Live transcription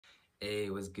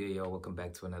Hey, what's good, y'all? Welcome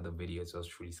back to another video. It's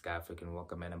truly SKAII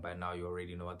WALKER, man, and by now you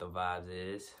already know what the vibes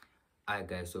is. Alright,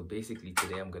 guys, so basically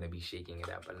today I'm gonna be shaking it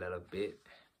up a little bit.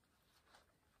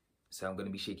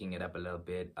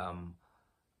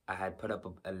 I had put up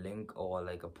a link or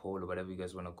like a poll or whatever you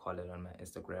guys want to call it on my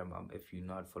Instagram. If you're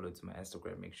not followed to my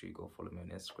Instagram, make sure you go follow me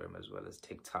on Instagram as well as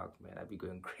TikTok, man. I'll be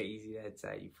going crazy that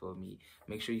side, you feel me?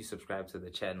 Make sure you subscribe to the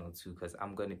channel too, because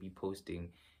I'm gonna be posting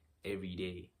every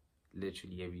day.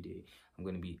 Literally every day. I'm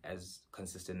gonna be as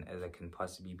consistent as I can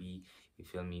possibly be, you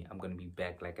feel me? I'm gonna be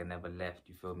back like I never left,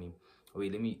 you feel me?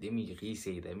 Wait, let me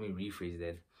re-say that, let me rephrase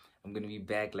that. I'm gonna be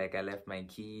back like I left my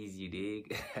keys, you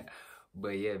dig?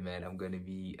 But yeah, man, I'm gonna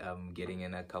be getting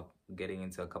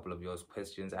into a couple of yours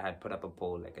questions. I had put up a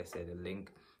poll, like I said, a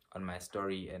link on my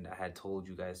story, and I had told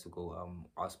you guys to go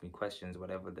ask me questions,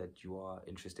 whatever that you are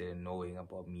interested in knowing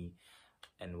about me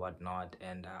and whatnot.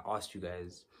 And I asked you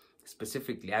guys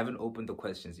specifically, I haven't opened the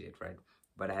questions yet, right?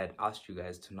 But I had asked you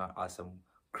guys to not ask some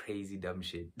crazy dumb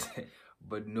shit.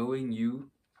 But knowing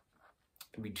you,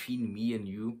 between me and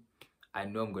you, I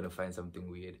know I'm gonna find something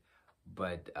weird.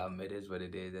 But it is what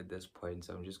it is at this point.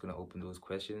 So I'm just gonna open those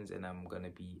questions and I'm gonna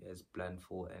be as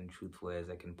bluntful and truthful as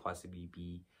I can possibly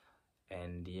be.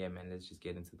 And yeah, man, let's just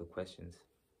get into the questions.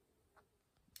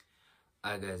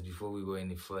 Alright, guys, before we go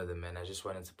any further, man, I just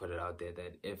wanted to put it out there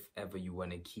that if ever you want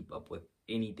to keep up with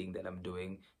anything that I'm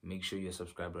doing, make sure you're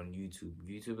subscribed on YouTube.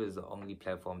 YouTube is the only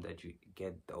platform that you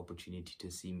get the opportunity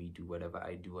to see me do whatever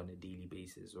I do on a daily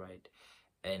basis, right?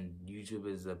 And YouTube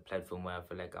is a platform where I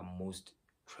feel like I'm most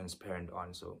transparent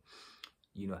on. So,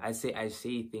 you know, I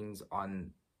say things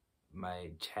on my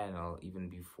channel even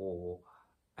before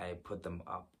I put them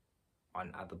up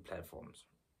on other platforms.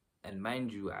 And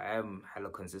mind you, I am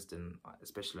hella consistent,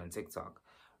 especially on TikTok,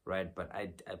 right? But I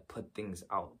put things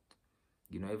out.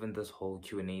 You know, even this whole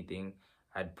Q&A thing,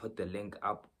 I'd put the link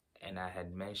up and I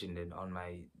had mentioned it on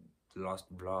my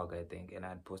last vlog, I think, and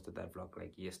I'd posted that vlog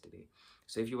like yesterday.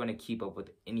 So if you want to keep up with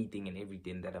anything and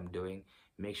everything that I'm doing,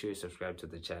 make sure you subscribe to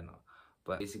the channel.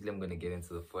 But basically, I'm going to get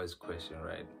into the first question,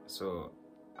 right? So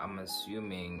I'm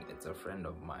assuming it's a friend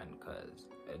of mine because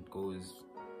it goes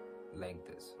like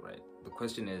this, right? The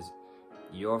question is,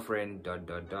 your friend ...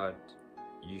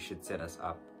 you should set us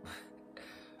up.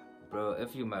 Bro,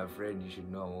 if you're my friend, you should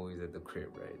know I'm always at the crib,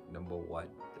 right? Number one,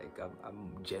 like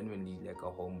I'm genuinely like a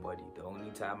homebody. The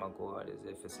only time I go out is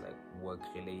if it's like work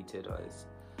related, or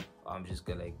I'm just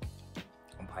gonna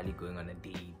I'm probably going on a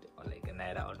date or like a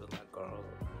night out with my girl.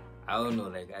 I don't know,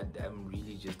 like I'm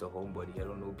really just a homebody. I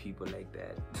don't know people like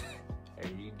that. I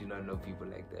really do not know people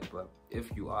like that. But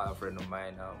if you are a friend of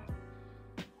mine,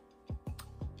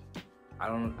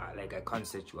 I can't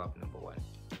set you up, number one.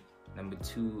 Number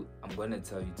two, I'm gonna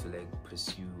tell you to like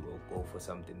pursue or go for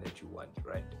something that you want,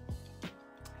 right?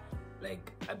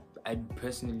 Like I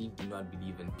personally do not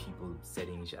believe in people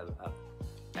setting each other up.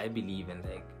 I believe in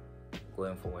like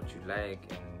going for what you like,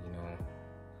 and you know,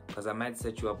 because I might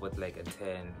set you up with like a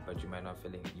 10, but you might not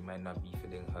be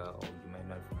feeling her, or you might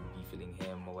not be feeling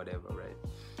him, or whatever, right?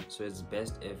 So it's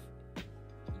best if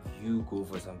you go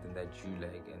for something that you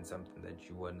like and something that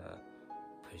you wanna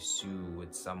pursue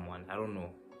with someone. I don't know,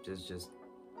 just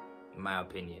my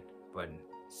opinion. But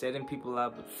setting people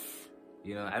up,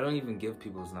 you know, I don't even give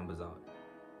people's numbers out,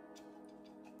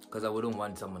 because I wouldn't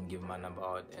want someone giving my number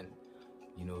out and,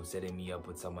 you know, setting me up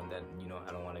with someone that, you know,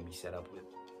 I don't want to be set up with.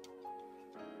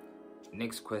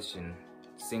 Next question,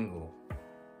 single.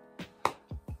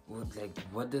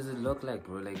 What does it look like,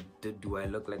 bro? Like, do I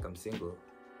look like I'm single?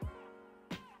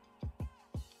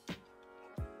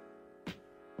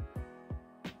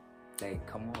 Like,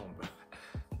 come on, bro.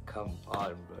 Come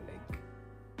on, bro. Like,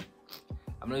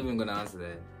 I'm not even gonna answer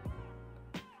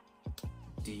that.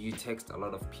 Do you text a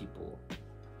lot of people?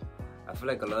 I feel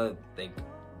like a lot of,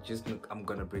 I'm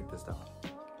gonna break this down.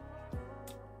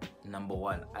 Number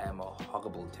one, I am a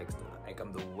horrible texter. Like,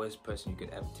 I'm the worst person you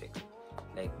could ever text.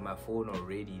 Like, my phone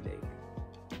already,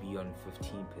 be on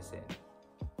 15%.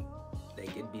 Like,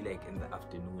 it'd be, in the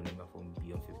afternoon and my phone would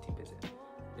be on 15%.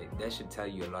 Like, that should tell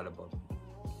you a lot about me.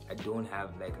 I don't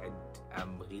have,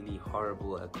 I'm really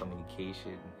horrible at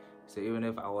communication. So even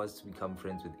if I was to become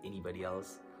friends with anybody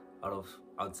else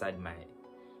outside my,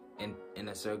 in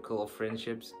a circle of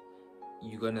friendships,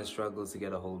 you're gonna struggle to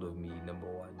get a hold of me, number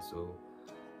one. So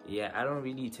yeah, I don't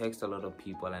really text a lot of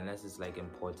people unless it's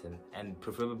important, and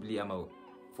preferably I'm a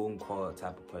phone call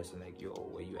type of person. Like, yo,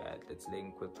 where you at? Let's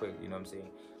link quick, you know what I'm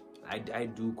saying? I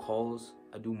do calls.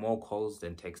 I do more calls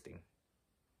than texting.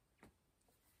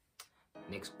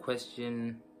 Next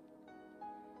question,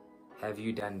 have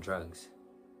you done drugs?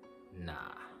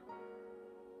 Nah.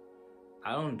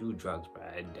 I don't do drugs, bro.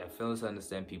 I fail to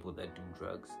understand people that do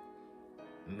drugs.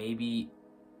 Maybe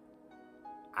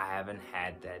I haven't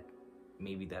had that,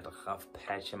 maybe that rough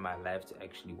patch in my life to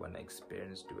actually want to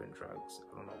experience doing drugs.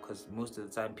 I don't know, because most of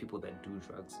the time people that do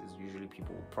drugs is usually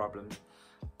people with problems.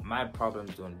 My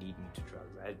problems don't lead me to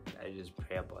drugs. I just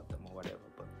pray about them or whatever.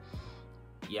 But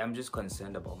yeah, I'm just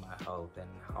concerned about my health and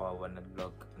how I want to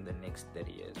look in the next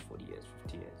 30 years, 40 years,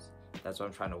 50 years. That's what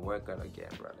I'm trying to work on again,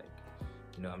 bro. Like,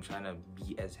 you know, I'm trying to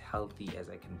be as healthy as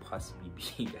I can possibly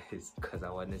be, guys, because I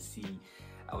want to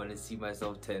see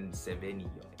myself turn 70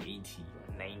 or 80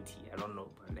 or 90. I don't know,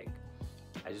 but like,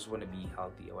 I just want to be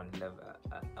healthy. I want to live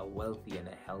a wealthy and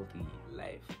a healthy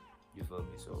life. You feel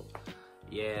me? So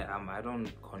yeah, I don't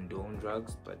condone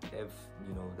drugs, but if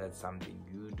you know that's something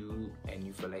you do and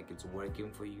you feel like it's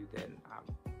working for you, then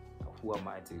who am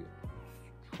I to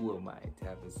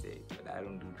have a say? But I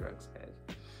don't do drugs, guys.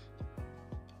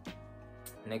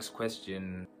 Next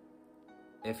question: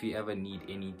 if you ever need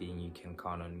anything, you can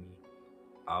count on me.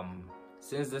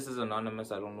 Since this is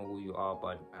anonymous, I don't know who you are,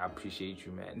 but I appreciate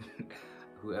you, man.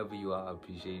 Whoever you are, I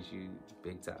appreciate you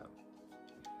big time.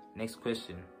 Next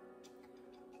question: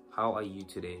 how are you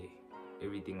today?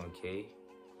 Everything okay?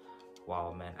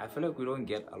 Wow, man, I feel like we don't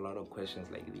get a lot of questions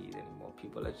like these anymore.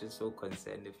 People are just so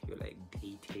concerned if you're like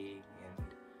dating and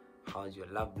how's your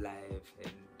love life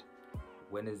and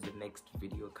when is the next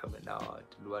video coming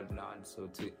out and whatnot. So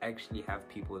to actually have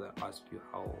people that ask you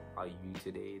how are you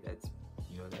today, that's,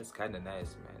 you know, that's kind of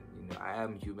nice, man. You know, I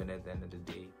am human at the end of the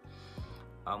day.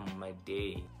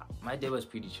 My day was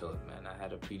pretty chilled, man. I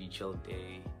had a pretty chilled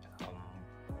day.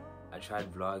 I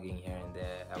tried vlogging here and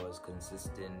there. I was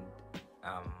consistent.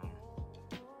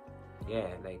 Yeah,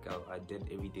 like I did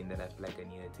everything that I feel like I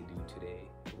needed to do today.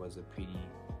 It was a pretty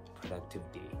productive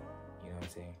day. You know what I'm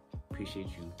saying? Appreciate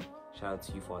you. Shout out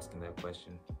to you for asking that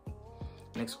question.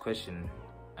 Next question: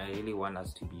 I really want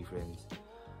us to be friends.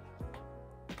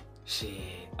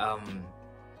 Shit.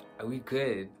 We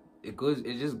could. It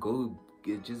just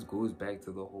goes back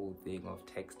to the whole thing of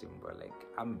texting, bro. Like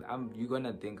you're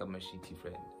gonna think I'm a shitty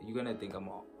friend. You're gonna think I'm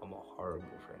a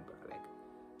horrible friend, bro. Like,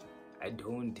 I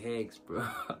don't text, bro.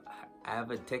 I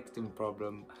have a texting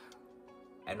problem,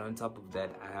 and on top of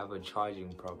that, I have a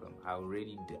charging problem.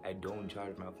 I don't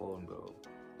charge my phone, bro.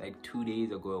 Like 2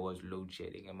 days ago, it was load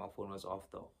shedding, and my phone was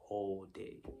off the whole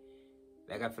day.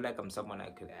 Like, I feel like I'm someone I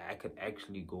could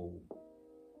actually go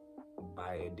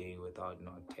by a day without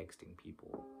not texting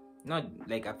people. Not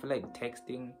like, I feel like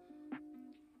texting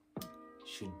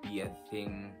should be a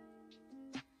thing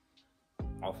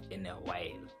of in a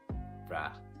while,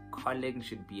 bruh. Calling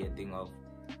should be a thing of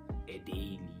a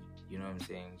daily, you know what I'm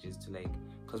saying? Just to like,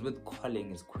 because with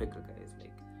calling it's quicker, guys.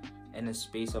 Like, in a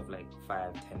space of like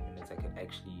 5-10 minutes, I can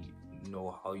actually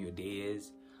know how your day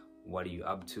is, what are you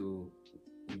up to,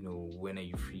 you know, when are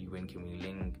you free, when can we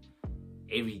link,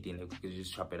 everything. Like, we could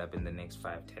just chop it up in the next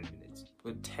 5-10 minutes.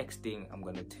 With texting, I'm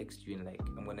gonna text you in like,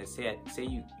 I'm gonna say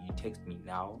you text me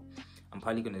now, I'm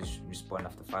probably gonna respond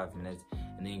after 5 minutes,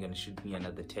 and then you're gonna shoot me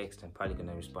another text. I'm probably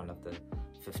gonna respond after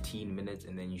 15 minutes,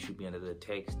 and then you shoot me another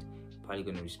text, probably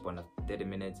gonna respond after 30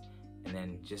 minutes, and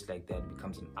then just like that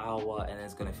becomes an hour, and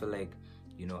it's gonna feel like,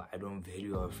 you know, I don't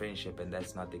value our friendship, and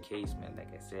that's not the case, man.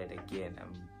 Like I said again,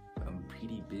 I'm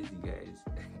pretty busy, guys.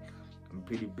 I'm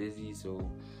pretty busy,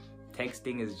 so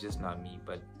texting is just not me.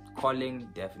 But calling,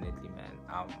 definitely, man.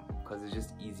 Because it's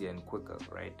just easier and quicker,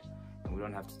 right? And we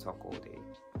don't have to talk all day.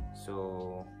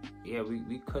 So yeah,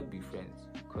 we could be friends.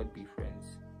 We could be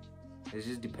friends. It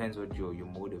just depends what your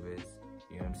motive is.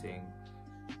 You know what I'm saying?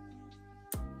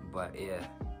 But yeah,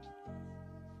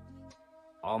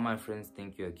 all my friends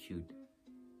think you're cute.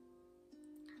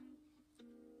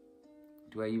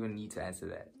 Do I even need to answer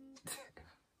that?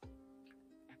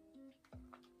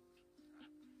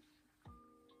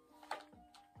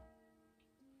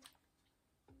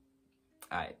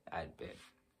 I bet.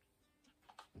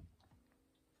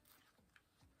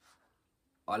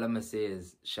 All I'm gonna say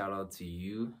is shout out to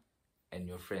you and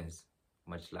your friends.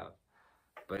 Much love.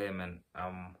 But yeah, man,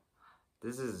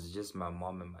 this is just my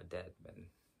mom and my dad, man.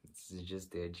 This is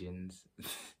just their genes.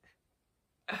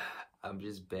 I'm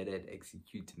just bad at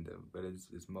executing them, but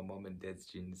it's my mom and dad's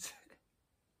genes.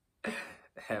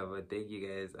 Yeah, but thank you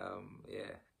guys.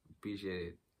 Yeah, appreciate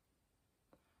it.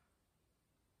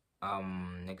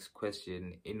 Next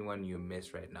question: anyone you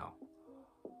miss right now?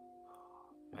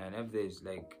 Man, if there's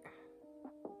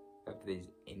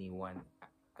anyone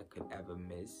I could ever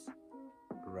miss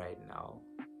right now,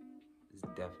 it's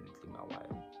definitely my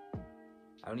wife.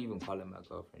 I don't even call her my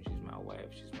girlfriend. She's my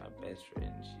wife. She's my best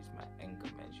friend. She's my anchor,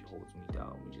 man. She holds me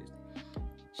down.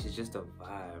 She's just a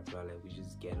vibe, bro. Like, we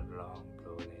just get along,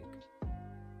 bro. Like,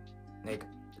 Like,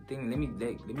 the thing, let me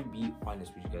be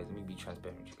honest with you guys. Let me be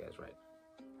transparent with you guys, right?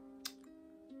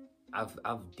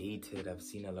 I've dated, I've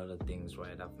seen a lot of things,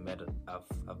 right?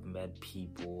 I've met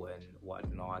people and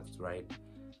whatnot, right?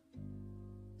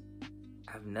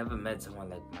 I've never met someone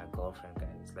like my girlfriend,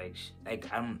 guys. Like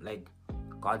I'm like,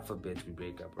 God forbid we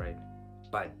break up, right?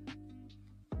 But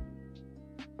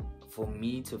for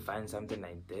me to find something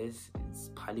like this, it's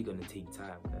probably gonna take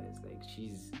time, guys. Like,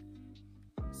 she's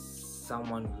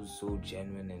someone who's so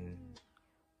genuine and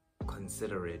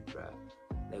considerate, bruh.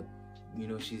 Like, you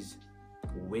know, she's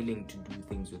willing to do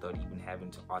things without even having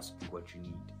to ask you what you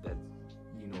need. That's,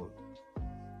 you know,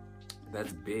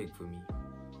 that's big for me.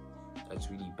 That's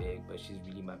really big. But she's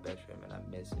really my best friend, and I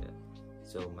miss her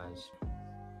so much.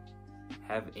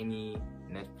 Have any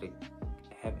Netflix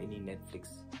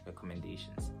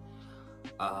recommendations?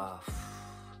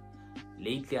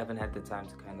 Lately I haven't had the time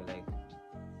to kind of like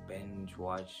binge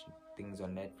watch things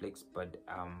on Netflix, but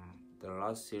the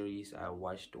last series I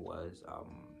watched was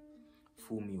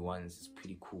Fool Me Once. It's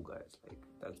pretty cool, guys. Like,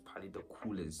 that's probably the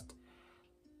coolest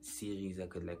series I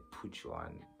could like put you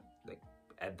on, like,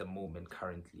 at the moment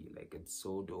currently. Like, it's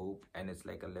so dope, and it's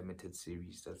like a limited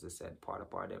series. That's the sad part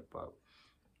about it, but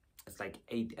it's like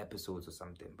 8 episodes or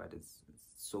something, but it's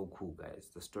so cool, guys.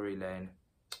 The storyline,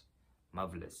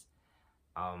 marvelous.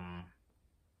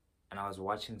 And I was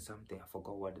watching something, I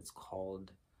forgot what it's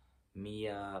called,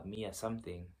 Mia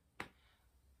something.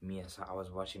 I was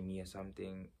watching Mia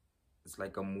something. It's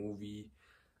like a movie,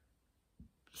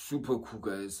 super cool,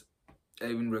 guys. I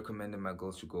even recommended my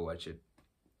girls to go watch it.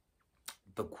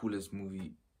 The coolest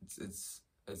movie. It's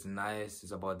nice.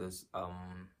 It's about this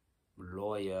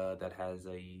lawyer that has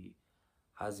a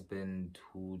husband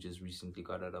who just recently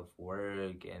got out of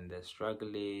work, and they're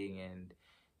struggling, and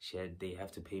they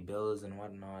have to pay bills and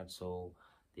whatnot. So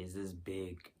there's this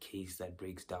big case that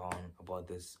breaks down about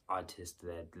this artist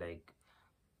that, like,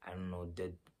 I don't know,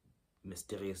 did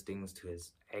mysterious things to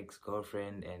his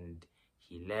ex-girlfriend, and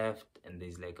he left, and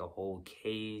there's like a whole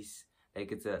case.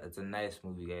 Like, it's a nice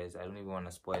movie, guys. I don't even want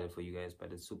to spoil it for you guys,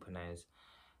 but it's super nice.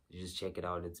 You just check it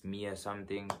out. It's Mia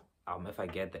something. If I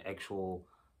get the actual,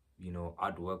 you know,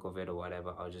 artwork of it or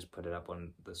whatever, I'll just put it up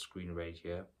on the screen right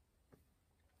here.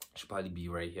 Should probably be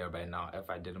right here by now. If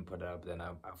I didn't put it up, then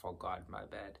I forgot, my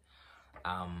bad.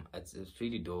 It's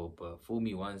pretty dope, but Fool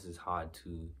Me Once is hard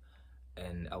too.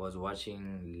 And I was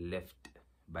watching Lift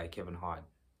by Kevin Hart.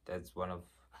 That's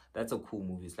a cool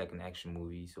movie. It's like an action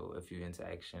movie, so if you're into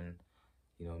action,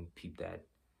 you know, peep that.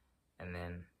 And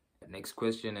then the next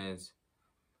question is,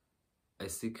 a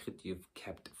secret you've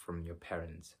kept from your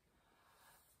parents.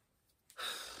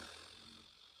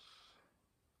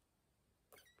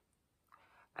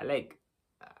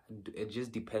 It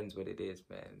just depends what it is,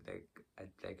 man.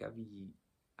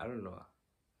 I don't know.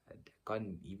 I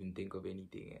can't even think of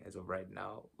anything as of right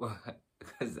now,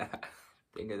 because I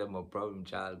think that I'm a problem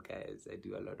child, guys. I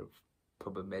do a lot of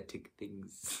problematic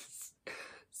things.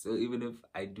 So even if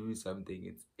I do something,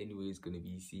 it's anyways gonna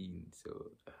be seen.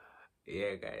 So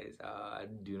yeah, guys, I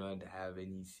do not have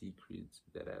any secrets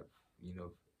that I've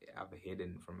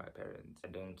hidden from my parents. I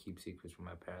don't keep secrets from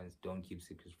my parents. Don't keep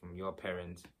secrets from your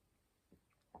parents.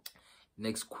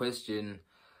 Next question.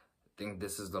 I think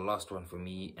this is the last one for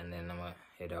me, and then I'm gonna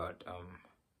head out.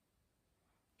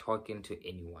 Talking to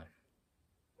anyone.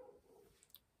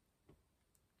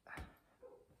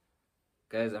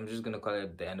 Guys, I'm just gonna call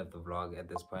it the end of the vlog at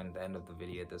this point, the end of the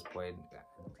video at this point.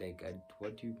 Like,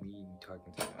 what do you mean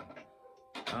talking to anyone?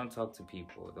 I don't talk to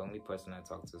people. The only person I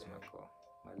talk to is my girl,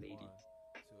 my lady. 1,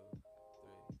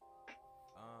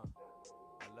 2, 3.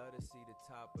 I love to see the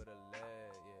top of the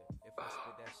leg, yeah. If I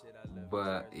spit that shit, I love.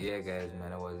 But yeah, guys,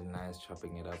 man, it was nice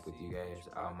chopping it up with you guys.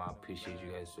 I appreciate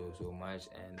you guys so much,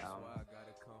 and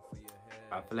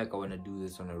I feel like I want to do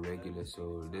this on a regular.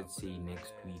 So let's see,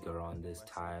 next week around this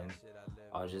time,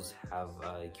 I'll just have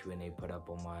a Q&A put up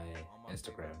on my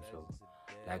Instagram. So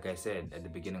like I said at the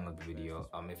beginning of the video,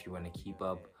 if you want to keep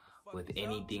up with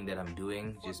anything that I'm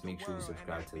doing, just make sure you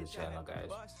subscribe to the channel, guys.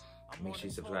 Make sure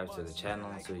you subscribe to the channel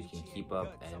so you can keep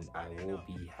up, and I will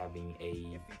be having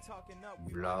a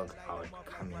vlog out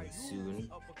coming soon.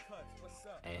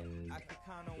 And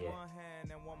yeah,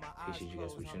 appreciate you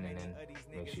guys for tuning in.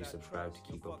 Make sure you subscribe to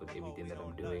keep up with everything that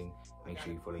I'm doing. Make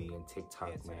sure you follow me on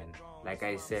TikTok, man. Like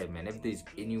I said, man, if there's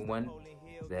anyone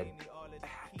that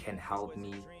can help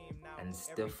me and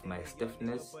stiff my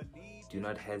stiffness, do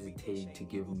not hesitate to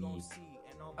give me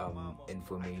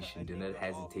information, do not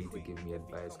hesitate to give me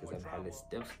advice, because I'm hella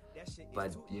stiff.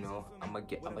 But you know, I'ma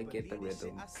get the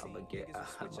rhythm. I'ma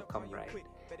come right.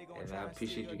 And I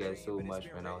appreciate you guys so much,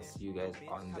 man. I'll see you guys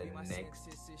on the next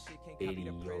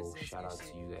 80. Yo, shout out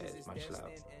to you guys. Much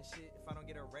love.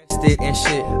 And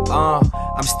shit,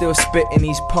 I'm still spitting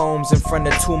these poems in front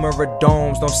of 2 mirror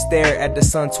domes. Don't stare at the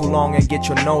sun too long and get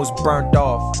your nose burnt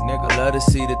off. Nigga, love to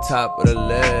see the top of the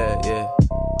ledge, yeah.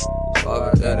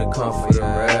 Fuck it and come for the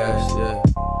rest, yeah.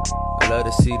 I love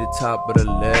to see the top of the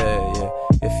ledge, yeah.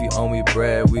 If you owe me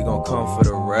bread, we gon' come for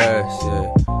the rest,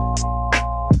 yeah.